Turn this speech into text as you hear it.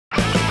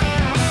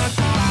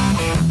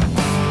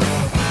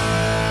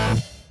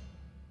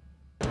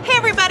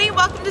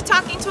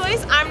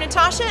Toys. I'm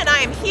Natasha and I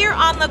am here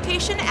on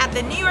location at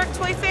the New York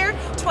Toy Fair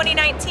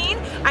 2019.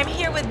 I'm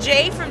here with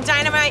Jay from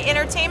Dynamite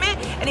Entertainment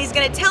and he's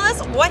going to tell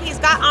us what he's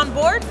got on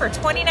board for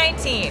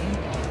 2019.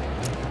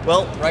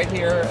 Well, right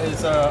here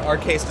is our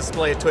case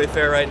display at Toy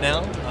Fair right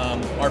now.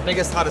 Our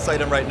biggest, hottest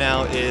item right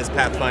now is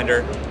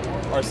Pathfinder,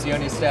 our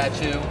Sione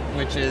statue,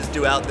 which is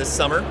due out this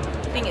summer.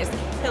 The thing is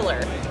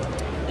killer.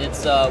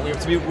 It's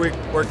we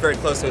work very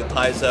closely with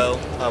Paizo.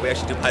 We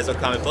actually do Paizo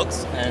comic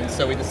books, and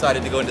so we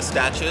decided to go into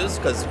statues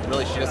because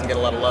really she doesn't get a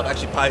lot of love.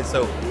 Actually,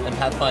 Paizo and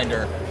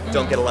Pathfinder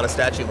don't get a lot of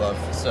statue love,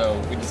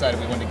 so we decided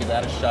we wanted to give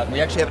that a shot. And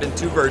we actually have it in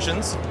two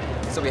versions.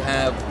 So we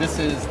have, this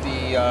is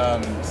the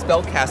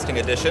spellcasting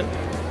edition,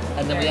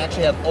 and then we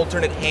actually have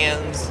alternate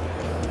hands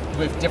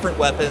with different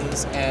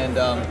weapons and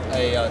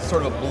a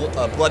sort of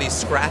a bloody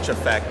scratch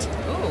effect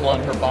on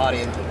her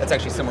body. That's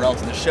actually somewhere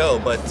else in the show,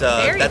 but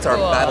that's cool.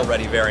 our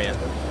battle-ready variant.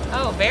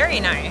 Oh, very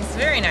nice,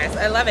 very nice.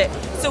 I love it.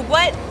 So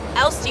what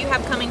else do you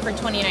have coming for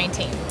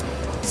 2019?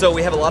 So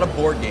we have a lot of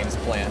board games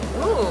planned.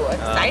 Ooh,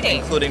 exciting.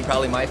 Including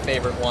probably my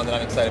favorite one that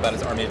I'm excited about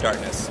is Army of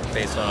Darkness,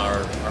 based on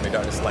our Army of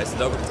Darkness license.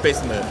 It's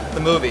based on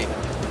the movie.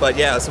 But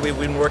yeah, so we've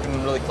been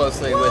working really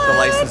closely with the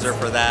licensor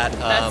for that.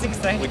 That's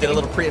exciting. We did a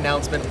little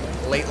pre-announcement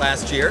late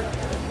last year,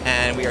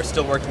 and we are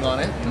still working on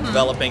it,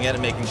 developing it,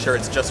 and making sure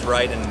it's just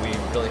right, and we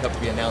really hope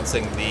to be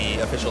announcing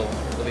the official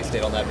release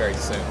date on that very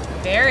soon.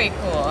 Very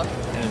cool.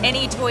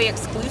 Any toy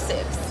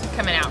exclusives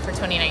coming out for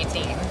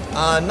 2019?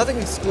 Nothing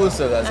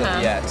exclusive as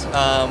of yet,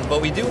 but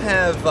we do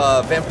have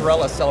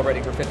Vampirella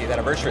celebrating her 50th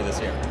anniversary this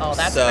year. Oh,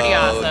 that's pretty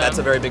awesome. That's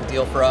a very big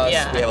deal for us.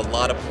 Yeah. We have a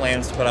lot of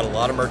plans to put out a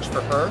lot of merch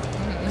for her.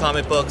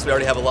 Comic books, we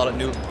already have a lot of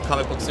new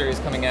comic book series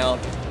coming out,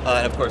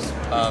 and of course,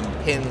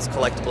 pins,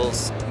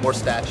 collectibles, more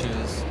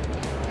statues.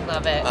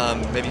 Love it.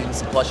 Maybe even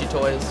some plushie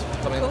toys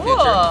coming in the Cool.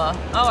 future.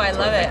 Oh, I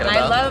love it. And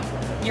I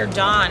love your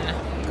Dawn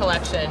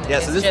collection. Yeah,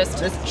 so this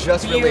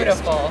just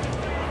beautiful. released.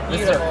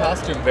 This is our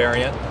costume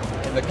variant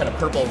in the kind of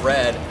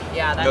purple-red.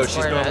 Yeah, that's No, she's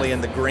gorgeous. normally in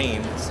the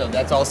green, so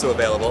that's also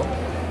available,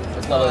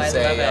 as well as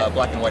a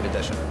black and white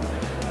edition.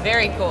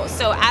 Very cool.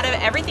 So out of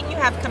everything you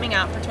have coming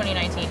out for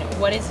 2019,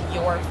 what is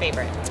your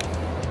favorite?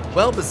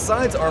 Well,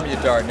 besides Army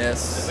of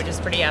Darkness, Which is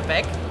pretty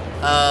epic.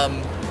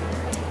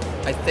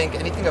 I think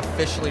anything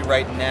officially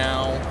right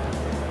now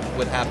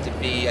would have to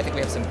be, I think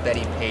we have some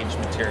Betty Page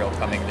material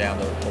coming down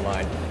the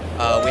line.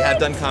 We have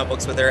done comic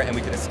books with her, and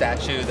we did a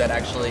statue that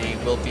actually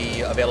will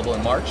be available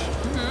in March,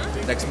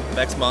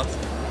 next month.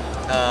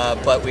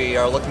 But we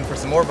are looking for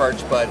some more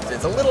merch, but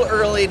it's a little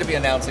early to be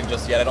announcing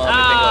just yet. I don't have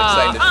anything really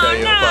exciting to show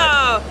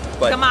you.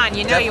 But come on,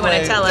 you know you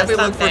want to tell us something.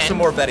 Definitely look for some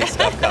more Betty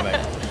stuff coming.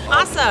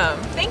 Awesome.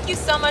 Thank you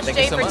so much,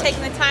 Jay, for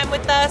taking the time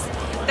with us.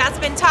 That's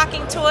been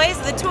Talking Toys,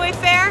 the Toy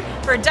Fair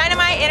for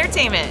Dynamite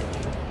Entertainment.